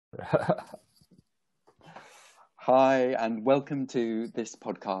Hi, and welcome to this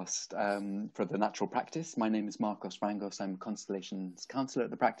podcast for the Natural Practice. My name is Marcos Frangos. I'm Constellations Counsellor at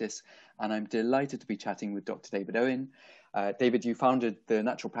the practice, and I'm delighted to be chatting with Dr. David Owen. David, you founded the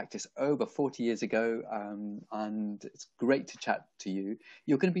Natural Practice over 40 years ago, and it's great to chat to you.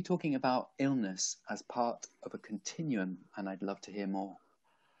 You're going to be talking about illness as part of a continuum, and I'd love to hear more.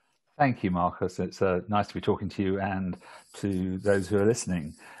 Thank you, Marcus. It's nice to be talking to you and to those who are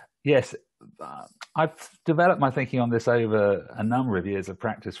listening. Yes, I've developed my thinking on this over a number of years of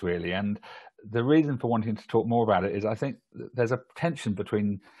practice, really. And the reason for wanting to talk more about it is I think there's a tension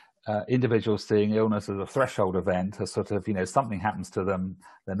between individuals seeing illness as a threshold event, a sort of, something happens to them,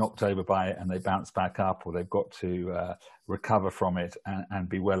 they're knocked over by it and they bounce back up, or they've got to recover from it and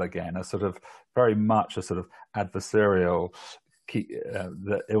be well again, a sort of very much a sort of adversarial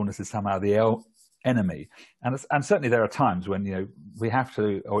that illness is somehow the enemy, and certainly there are times when we have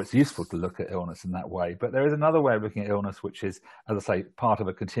to, or it's useful to look at illness in that way. But there is another way of looking at illness, which is, as I say, part of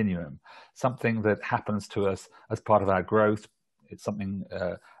a continuum, something that happens to us as part of our growth. It's something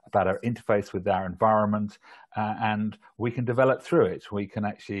about our interface with our environment, and we can develop through it. We can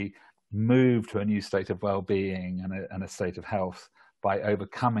actually move to a new state of well-being and a state of health by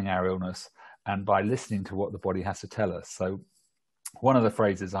overcoming our illness and by listening to what the body has to tell us. So one of the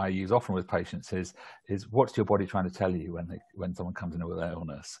phrases I use often with patients is what's your body trying to tell you when someone comes in with an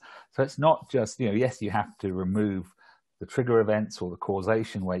illness? So it's not just, yes, you have to remove the trigger events or the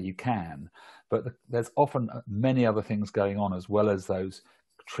causation where you can, but there's often many other things going on as well as those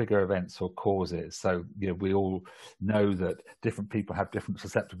trigger events or causes. So, we all know that different people have different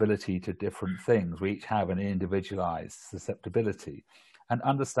susceptibility to different things. We each have an individualized susceptibility. And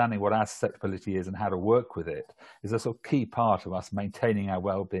understanding what our susceptibility is and how to work with it is a sort of key part of us maintaining our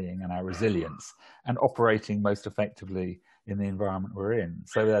well-being and our resilience and operating most effectively in the environment we're in.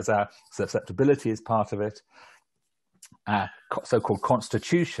 So there's our susceptibility is part of it, our so-called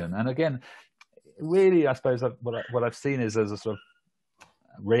constitution. And again, really, I suppose what I've seen is as a sort of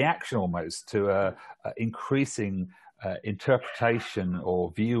reaction almost to increasing interpretation or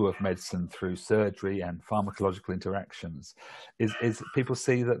view of medicine through surgery and pharmacological interactions is people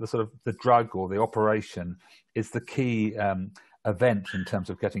see that the drug or the operation is the key event in terms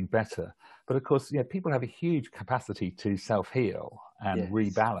of getting better. But of course, people have a huge capacity to self-heal and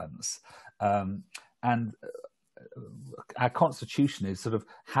rebalance. And our constitution is sort of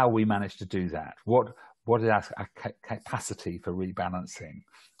how we manage to do that. What is our capacity for rebalancing?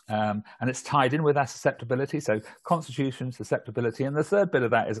 And it's tied in with our susceptibility. So constitution, susceptibility. And the third bit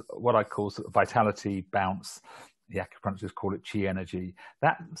of that is what I call sort of vitality, bounce. The acupuncturists call it chi energy.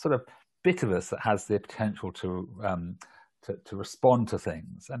 That sort of bit of us that has the potential to respond to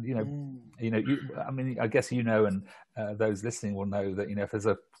things. And, I guess and those listening will know that, if there's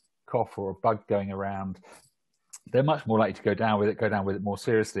a cough or a bug going around, they're much more likely to go down with it more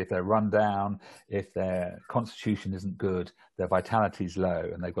seriously if they're run down, if their constitution isn't good, their vitality is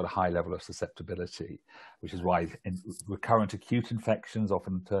low, and they've got a high level of susceptibility, which is why recurrent acute infections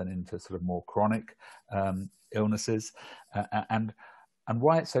often turn into sort of more chronic illnesses, and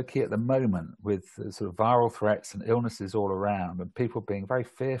why it's so key at the moment with sort of viral threats and illnesses all around and people being very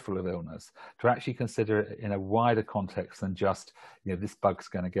fearful of illness, to actually consider it in a wider context than just, this bug's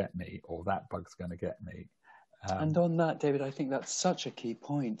going to get me or that bug's going to get me. And on that, David, I think that's such a key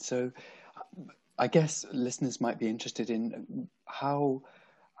point. So I guess listeners might be interested in how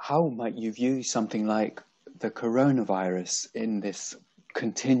might you view something like the coronavirus in this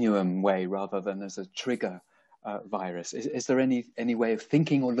continuum way rather than as a trigger virus? Is there any way of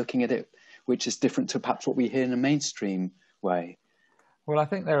thinking or looking at it which is different to perhaps what we hear in a mainstream way? Well, I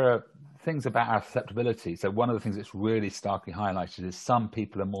think there are things about our susceptibility. So one of the things that's really starkly highlighted is some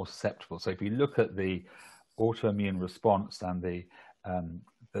people are more susceptible. So if you look at the autoimmune response and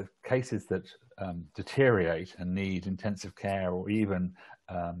the cases that deteriorate and need intensive care or even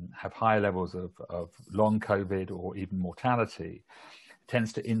have high levels of long COVID or even mortality,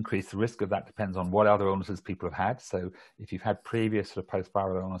 tends to increase. The risk of that depends on what other illnesses people have had. So if you've had previous sort of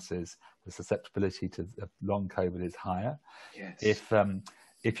post-viral illnesses, the susceptibility to long COVID is higher. Yes.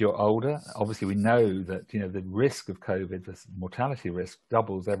 If you're older, obviously we know that the risk of COVID, the mortality risk,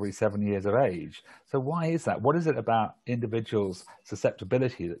 doubles every 7 years of age. So why is that? What is it about individuals'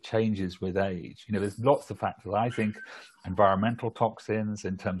 susceptibility that changes with age? There's lots of factors. I think environmental toxins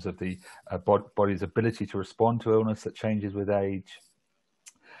in terms of the body's ability to respond to illness that changes with age.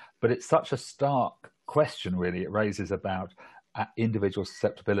 But it's such a stark question, really, it raises about individual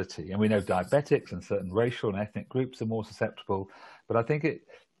susceptibility. And we know diabetics and certain racial and ethnic groups are more susceptible. But I think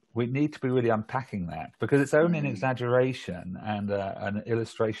we need to be really unpacking that, because it's only an exaggeration and an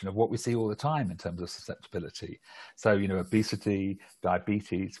illustration of what we see all the time in terms of susceptibility. So, obesity,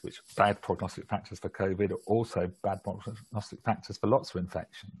 diabetes, which are bad prognostic factors for COVID, are also bad prognostic factors for lots of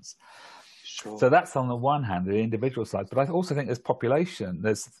infections. Sure. So that's on the one hand, the individual side, but I also think there's population.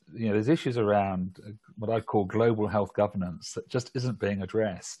 There's issues around what I call global health governance that just isn't being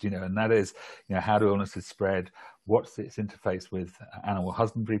addressed. And that is, how do illnesses spread? What's its interface with animal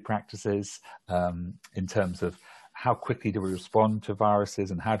husbandry practices in terms of how quickly do we respond to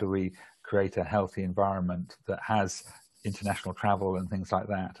viruses, and how do we create a healthy environment that has international travel and things like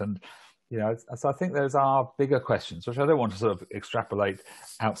that? And so I think those are bigger questions, which I don't want to sort of extrapolate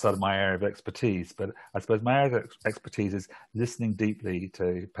outside of my area of expertise. But I suppose my area of expertise is listening deeply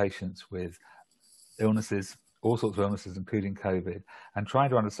to patients with illnesses, all sorts of illnesses, including COVID, and trying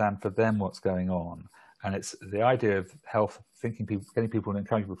to understand for them what's going on. And it's the idea of health, getting people and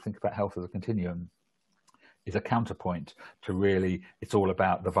encouraging people to think about health as a continuum is a counterpoint to really, it's all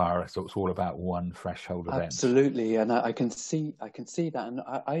about the virus, or it's all about one threshold event. Absolutely, and I can see that, and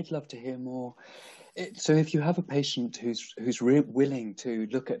I'd love to hear more. So if you have a patient who's willing to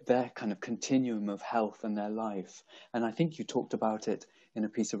look at their kind of continuum of health and their life, and I think you talked about it in a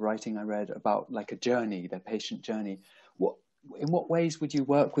piece of writing I read about like a journey, their patient journey. In what ways would you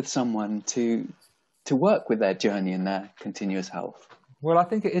work with someone to work with their journey and their continuous health? Well, I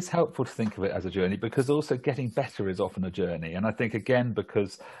think it is helpful to think of it as a journey, because also getting better is often a journey. And I think, again,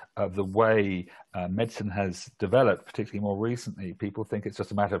 because of the way medicine has developed, particularly more recently, people think it's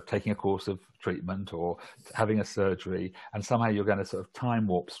just a matter of taking a course of treatment or having a surgery, and somehow you're going to sort of time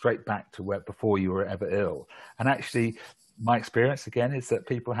warp straight back to where before you were ever ill. And actually, my experience, again, is that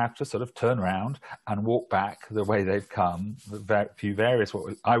people have to sort of turn around and walk back the way they've come, through various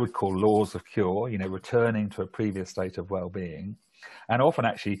what I would call laws of cure, returning to a previous state of well-being. And often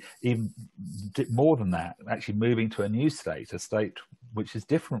actually even more than that, actually moving to a new state, a state which is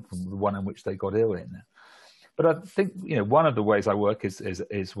different from the one in which they got ill in. But I think, one of the ways I work is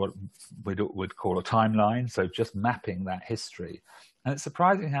what we'd call a timeline. So just mapping that history. And it's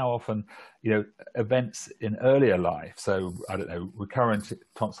surprising how often, events in earlier life, so I don't know, recurrent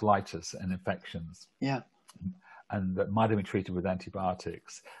tonsillitis and infections. Yeah. And that might have been treated with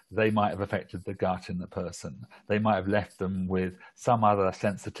antibiotics, they might have affected the gut in the person. They might have left them with some other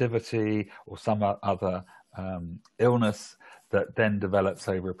sensitivity or some other illness that then develops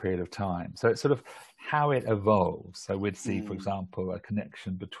over a period of time. So it's sort of how it evolves. So we'd see, for example, a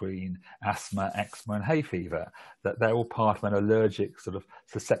connection between asthma, eczema, and hay fever, that they're all part of an allergic sort of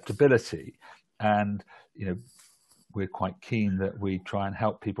susceptibility. And, we're quite keen that we try and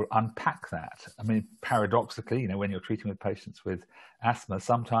help people unpack that. I mean, paradoxically, when you're treating with patients with asthma,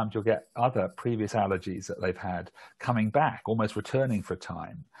 sometimes you'll get other previous allergies that they've had coming back, almost returning for a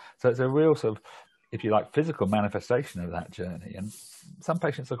time. So it's a real sort of, if you like, physical manifestation of that journey. And some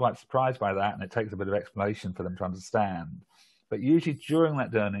patients are quite surprised by that, and it takes a bit of explanation for them to understand. But usually during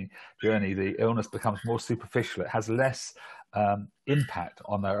that journey, the illness becomes more superficial. It has less impact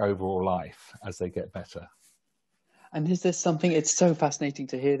on their overall life as they get better. And is there something, it's so fascinating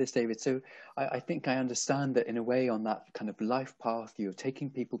to hear this, David. So I think I understand that in a way on that kind of life path, you're taking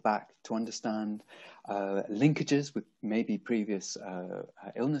people back to understand linkages with maybe previous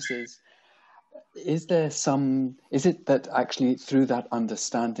illnesses. Is it that actually through that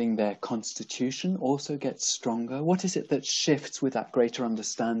understanding their constitution also gets stronger? What is it that shifts with that greater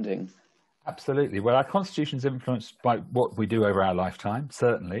understanding? Absolutely. Well, our constitution is influenced by what we do over our lifetime,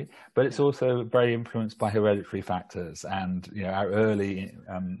 certainly, but it's also very influenced by hereditary factors and our early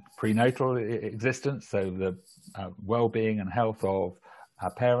prenatal existence, so the well-being and health of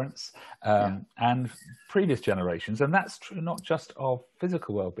our parents and previous generations. And that's true not just of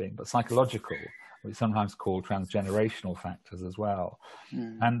physical well-being, but psychological, which is sometimes called transgenerational factors as well.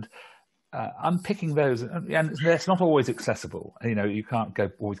 And unpicking those, and that's not always accessible. You can't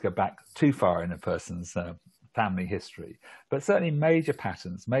always go back too far in a person's family history, but certainly major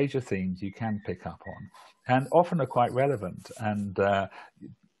patterns, major themes you can pick up on, and often are quite relevant. And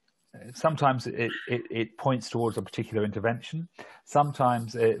sometimes it points towards a particular intervention.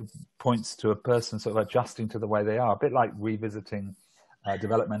 Sometimes it points to a person sort of adjusting to the way they are, a bit like revisiting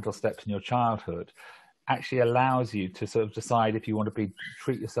developmental steps in your childhood. Actually allows you to sort of decide if you want to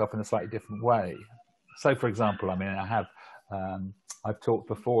treat yourself in a slightly different way. So, for example, I've talked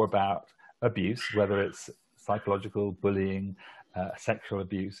before about abuse, whether it's psychological, bullying, sexual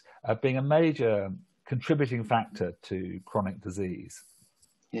abuse, being a major contributing factor to chronic disease.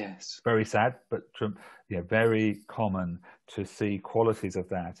 Yes. Very sad, but very common to see qualities of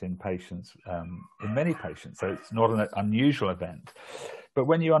that in patients, in many patients. So it's not an unusual event. But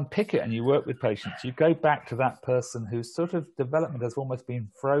when you unpick it and you work with patients, you go back to that person whose sort of development has almost been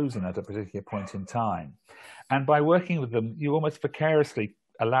frozen at a particular point in time. And by working with them, you almost vicariously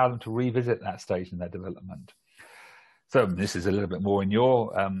allow them to revisit that stage in their development. So this is a little bit more in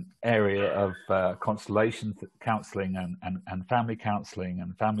your area of constellation counselling and family counselling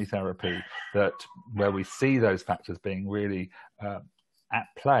and family therapy, that where we see those factors being really at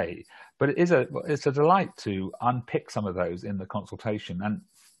play. But it's a delight to unpick some of those in the consultation. And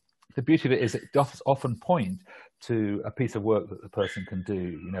the beauty of it is it does often point to a piece of work that the person can do,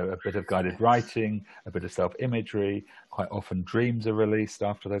 you know, a bit of guided writing, a bit of self-imagery. Quite often dreams are released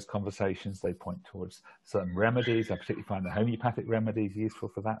after those conversations. They point towards certain remedies. I particularly find the homeopathic remedies useful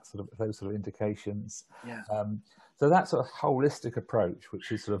for that those sort of indications. Yeah. So that sort of holistic approach,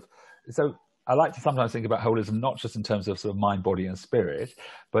 which is sort of, so I like to sometimes think about holism not just in terms of sort of mind, body and spirit,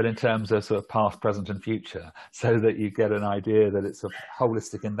 but in terms of sort of past, present and future, so that you get an idea that it's sort of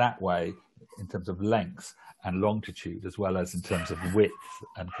holistic in that way, in terms of length and longitude, as well as in terms of width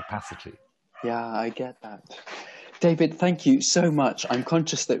and capacity. Yeah, I get that. David, thank you so much. I'm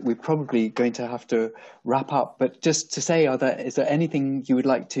conscious that we're probably going to have to wrap up, but just to say, is there anything you would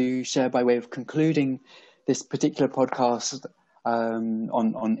like to share by way of concluding this particular podcast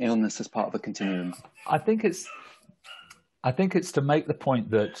on illness as part of a continuum? I think it's to make the point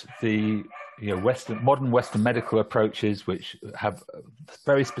that the modern Western medical approaches, which have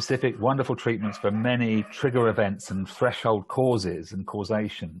very specific, wonderful treatments for many trigger events and threshold causes and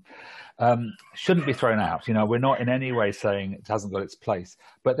causation, shouldn't be thrown out. You know, we're not in any way saying it hasn't got its place,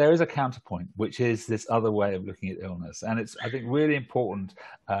 but there is a counterpoint, which is this other way of looking at illness. And it's, I think, really important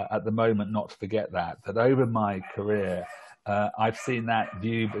at the moment not to forget that over my career, I've seen that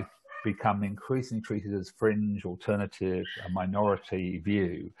view become increasingly treated as fringe, alternative, a minority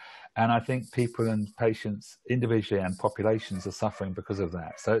view. And I think people and patients individually and populations are suffering because of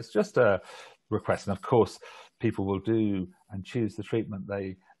that. So it's just a request. And of course, people will do and choose the treatment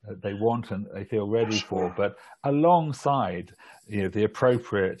they want and they feel ready for. But alongside, the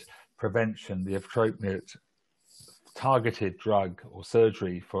appropriate prevention, the appropriate targeted drug or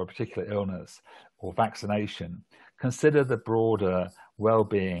surgery for a particular illness or vaccination, consider the broader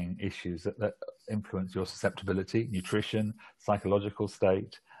well-being issues that influence your susceptibility, nutrition, psychological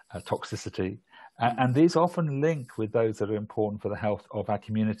state, toxicity. And these often link with those that are important for the health of our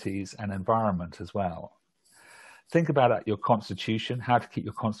communities and environment as well. Think about your constitution, how to keep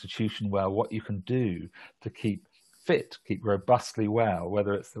your constitution well, what you can do to keep fit, keep robustly well,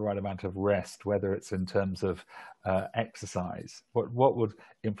 whether it's the right amount of rest, whether it's in terms of exercise, what would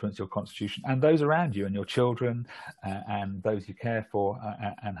influence your constitution and those around you and your children and those you care for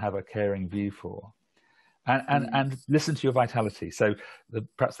and have a caring view for. And listen to your vitality. So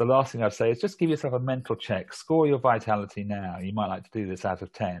perhaps the last thing I'd say is just give yourself a mental check. Score your vitality now. You might like to do this out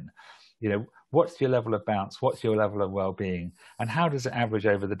of 10. What's your level of bounce? What's your level of well-being? And how does it average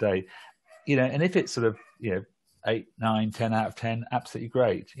over the day? And if it's sort of, 8, 9, 10 out of 10, absolutely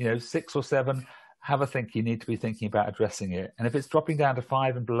great. 6 or 7, have a think. You need to be thinking about addressing it. And if it's dropping down to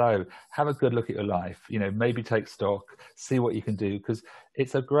 5 and below, have a good look at your life. Maybe take stock, see what you can do, because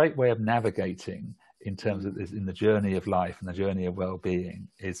it's a great way of navigating in terms of this, in the journey of life and the journey of well-being,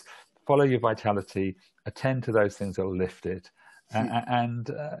 is follow your vitality, attend to those things that will lift it. And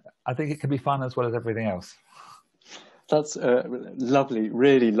I think it can be fun as well as everything else. That's a lovely,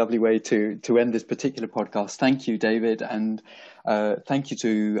 really lovely way to end this particular podcast. Thank you, David. And thank you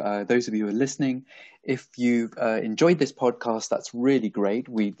to those of you who are listening. If you've enjoyed this podcast, that's really great.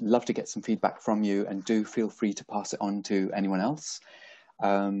 We'd love to get some feedback from you, and do feel free to pass it on to anyone else.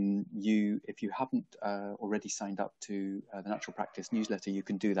 If you haven't already signed up to the Natural Practice newsletter, you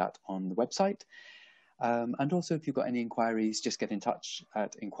can do that on the website. And also, if you've got any inquiries, just get in touch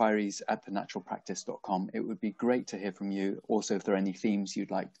at inquiries@thenaturalpractice.com. It would be great to hear from you. Also, if there are any themes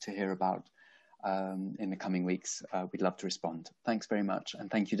you'd like to hear about in the coming weeks, we'd love to respond. Thanks very much. And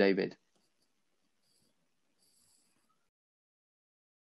thank you, David.